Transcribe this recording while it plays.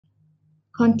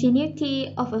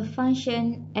Continuity of a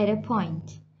function at a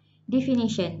point.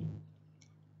 Definition.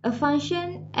 A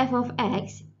function f of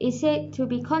x is said to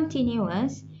be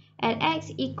continuous at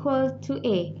x equal to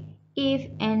a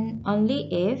if and only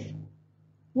if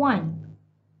 1.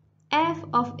 F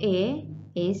of a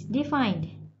is defined.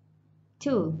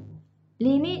 2.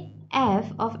 Limit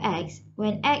f of x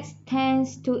when x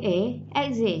tends to a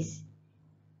exists.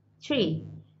 3.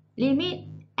 Limit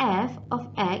f of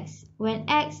x when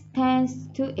x tends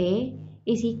to a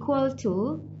is equal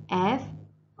to f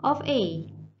of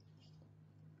a.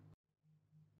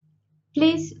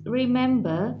 Please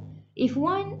remember, if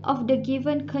one of the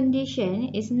given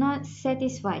condition is not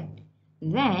satisfied,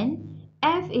 then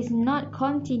f is not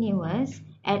continuous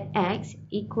at x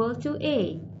equal to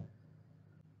a.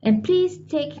 And please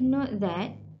take note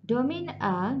that domain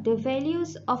are the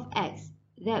values of x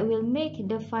that will make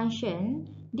the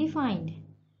function defined.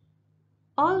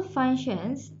 All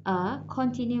functions are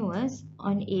continuous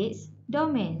on its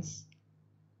domains.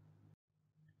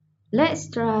 Let's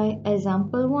try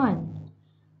example 1.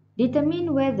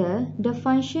 Determine whether the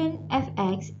function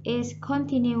fx is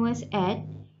continuous at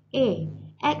a.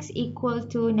 X equal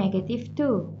to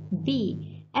 -2,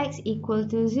 b. X equal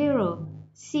to 0,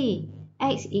 c.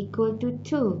 X equal to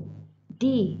 2,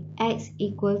 d. X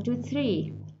equal to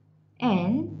 3,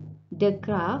 and the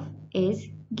graph is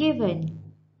given.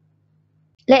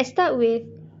 Let's start with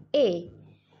a.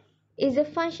 If the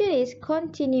function is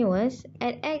continuous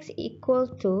at x equal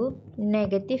to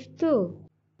 -2,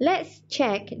 let's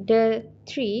check the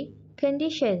three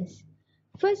conditions.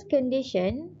 First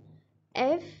condition,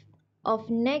 f of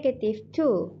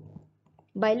 -2.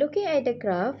 By looking at the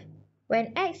graph,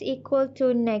 when x equal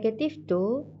to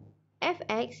 -2,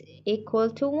 fx equal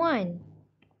to 1.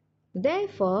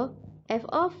 Therefore, f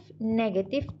of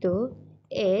 -2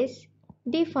 is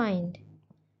defined.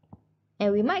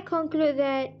 And we might conclude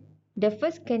that the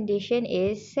first condition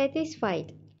is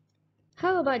satisfied.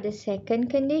 How about the second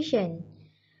condition?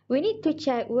 We need to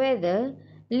check whether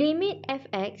limit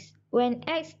fx when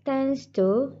x tends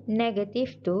to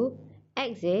 -2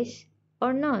 exists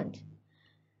or not.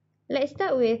 Let's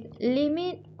start with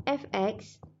limit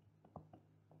fx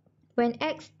when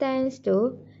x tends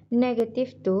to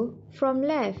 -2 from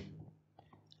left.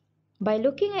 By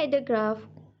looking at the graph,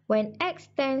 when x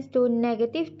tends to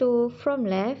 -2 from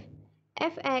left,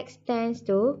 fx tends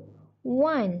to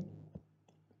 1.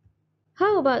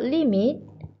 How about limit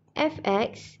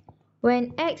fx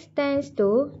when x tends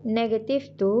to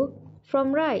 -2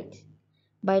 from right?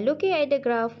 By looking at the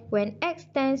graph, when x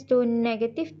tends to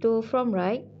 -2 from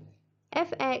right,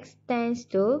 fx tends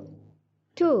to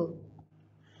 2.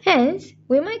 Hence,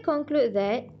 we might conclude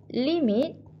that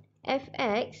limit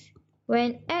fx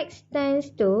when x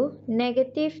tends to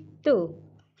 -2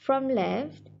 from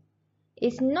left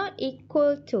is not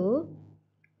equal to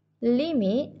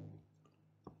limit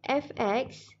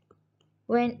fx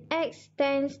when x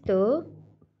tends to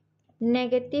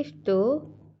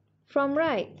 -2 from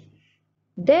right.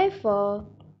 Therefore,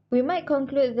 we might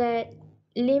conclude that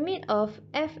limit of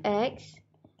fx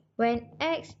when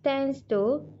x tends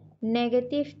to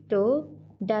 -2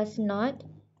 does not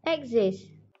exist.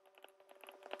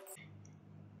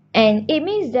 And it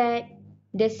means that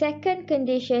the second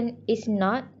condition is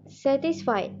not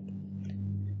satisfied.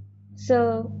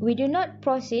 So we do not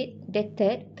proceed the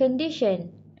third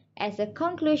condition. As a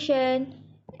conclusion,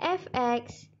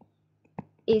 fx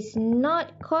is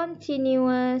not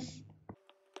continuous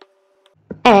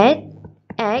at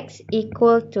x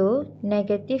equal to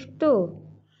 -2.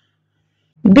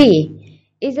 B.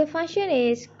 If the function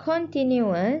is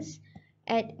continuous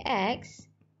at x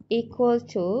equal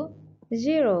to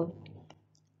 0.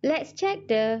 Let's check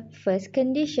the first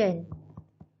condition.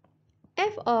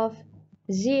 F of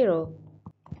 0.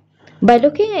 By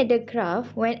looking at the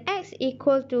graph, when x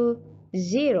equal to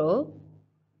 0,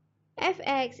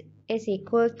 fx is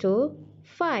equal to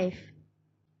 5.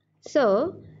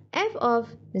 So, f of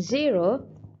 0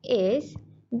 is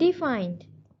defined.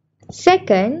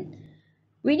 Second,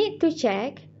 we need to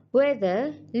check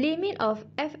whether limit of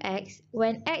fx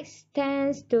when x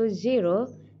tends to 0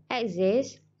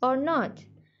 exists or not.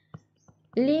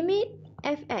 Limit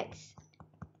fx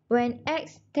when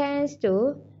x tends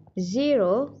to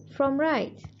 0 from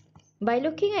right. By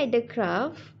looking at the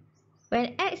graph,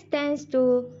 when x tends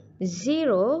to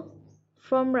 0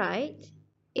 from right,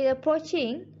 it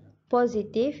approaching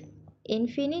positive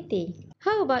infinity.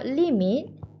 How about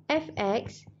limit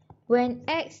fx when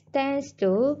x tends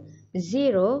to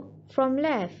 0 from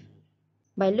left?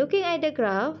 By looking at the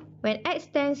graph, when x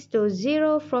tends to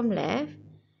 0 from left,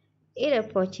 it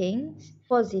approaching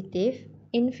positive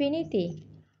infinity.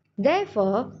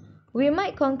 Therefore, we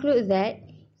might conclude that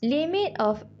limit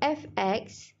of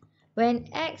fx when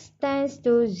x tends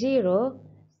to 0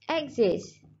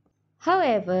 exists.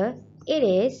 However, it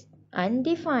is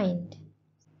undefined.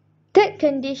 Third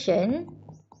condition,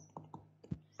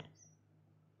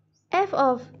 f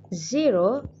of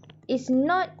 0 is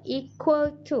not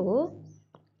equal to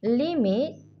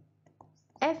limit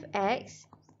fx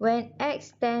when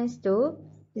x tends to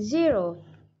 0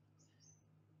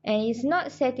 and is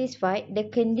not satisfied the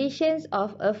conditions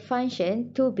of a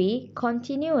function to be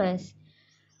continuous.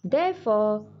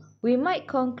 Therefore, we might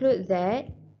conclude that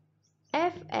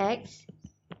fx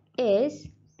is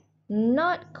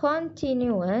not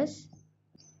continuous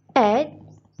at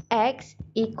x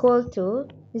equal to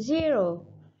 0.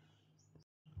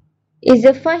 If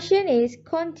the function is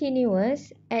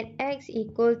continuous at x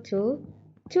equal to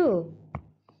 2,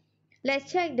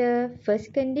 let's check the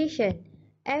first condition,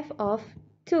 f of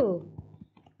 2.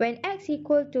 When x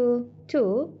equal to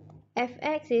 2,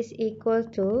 fx is equal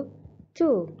to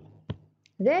 2.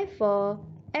 Therefore,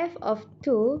 f of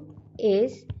 2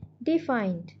 is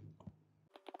defined.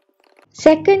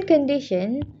 Second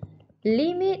condition,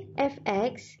 limit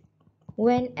fx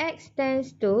when x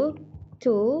tends to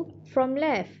 2 from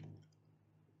left.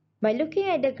 By looking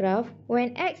at the graph,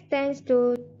 when x tends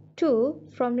to 2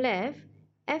 from left,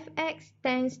 fx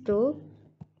tends to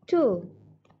 2.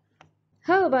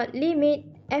 How about limit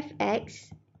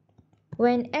fx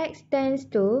when x tends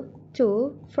to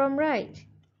 2 from right?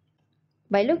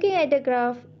 By looking at the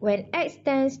graph, when x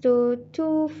tends to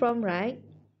 2 from right,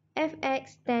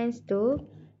 fx tends to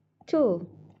 2.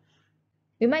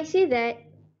 We might see that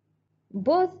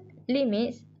both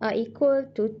limits are equal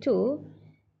to 2.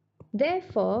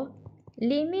 Therefore,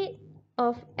 limit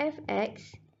of fx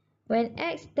when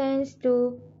x tends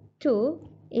to 2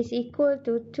 is equal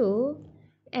to 2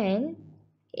 and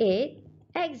it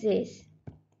exists.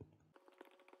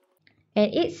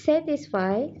 And it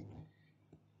satisfies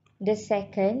the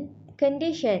second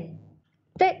condition.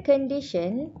 Third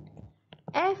condition,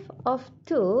 f of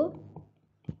 2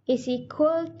 is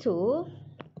equal to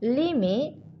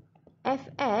limit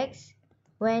fx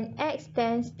when x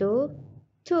tends to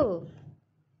 2.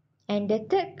 And the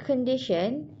third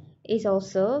condition is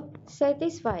also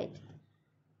satisfied.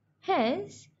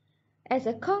 Hence, as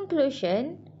a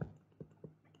conclusion,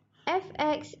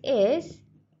 fx is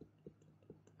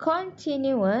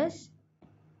continuous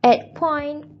at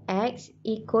point x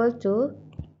equal to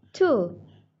 2.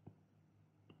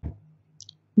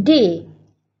 D.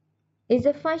 If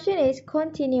the function is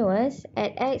continuous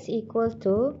at x equal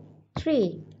to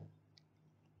 3.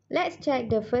 Let's check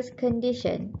the first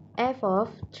condition, f of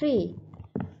 3.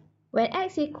 When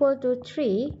x equal to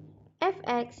 3,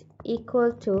 fx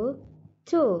equal to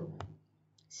 2.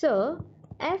 So,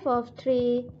 f of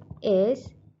 3 is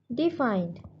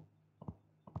defined.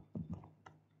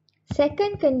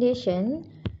 Second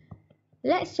condition,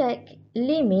 let's check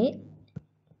limit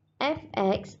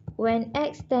fx when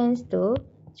x tends to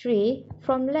 3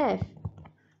 from left.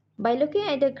 By looking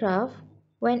at the graph,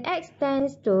 when x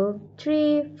tends to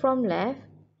 3 from left,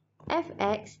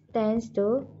 fx tends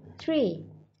to 3.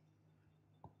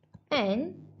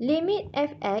 And limit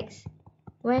fx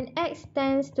when x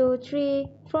tends to 3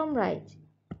 from right.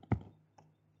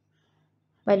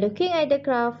 By looking at the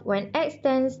graph, when x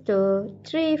tends to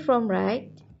 3 from right,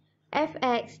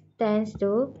 fx tends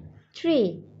to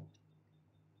 3.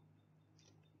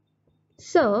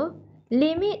 So,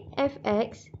 limit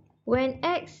fx when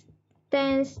x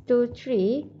tends to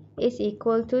 3 is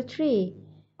equal to 3.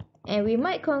 And we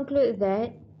might conclude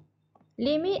that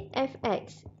limit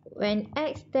fx when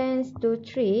x tends to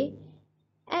 3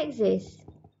 exists.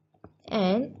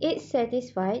 And it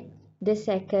satisfied the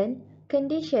second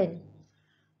condition.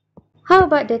 How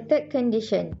about the third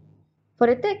condition? For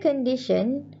the third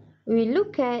condition, we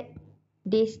look at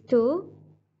these two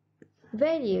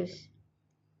values.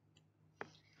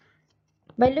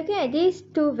 By looking at these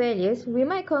two values, we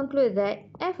might conclude that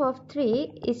f of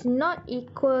 3 is not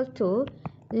equal to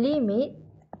limit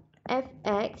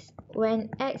fx when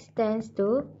x tends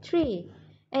to 3.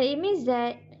 And it means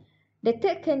that the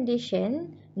third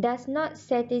condition does not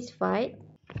satisfy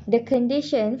the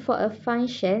condition for a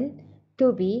function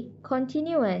to be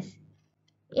continuous.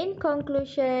 In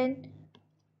conclusion,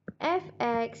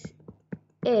 fx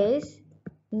is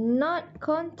not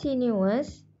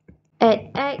continuous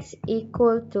at x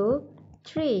equal to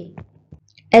 3.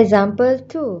 Example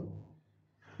 2.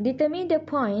 Determine the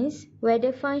points where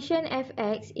the function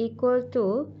fx equal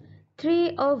to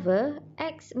 3 over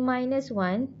x minus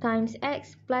 1 times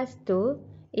x plus 2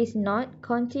 is not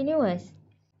continuous.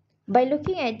 By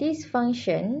looking at this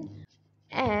function,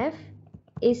 f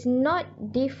is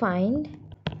not defined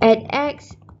at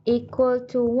x equal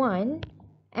to 1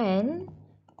 and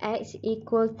x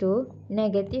equal to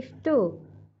 -2.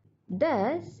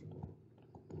 Thus,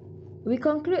 we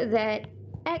conclude that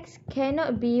x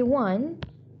cannot be 1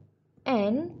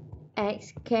 and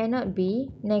x cannot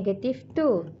be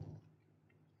 -2.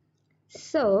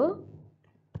 So,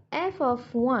 f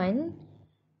of 1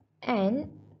 and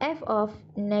f of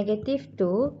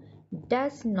 -2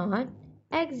 does not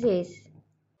exist.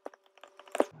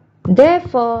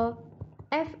 Therefore,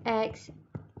 fx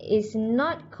is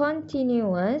not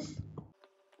continuous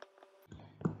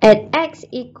at x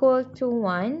equal to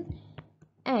 1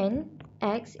 and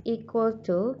x equal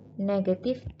to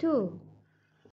 -2.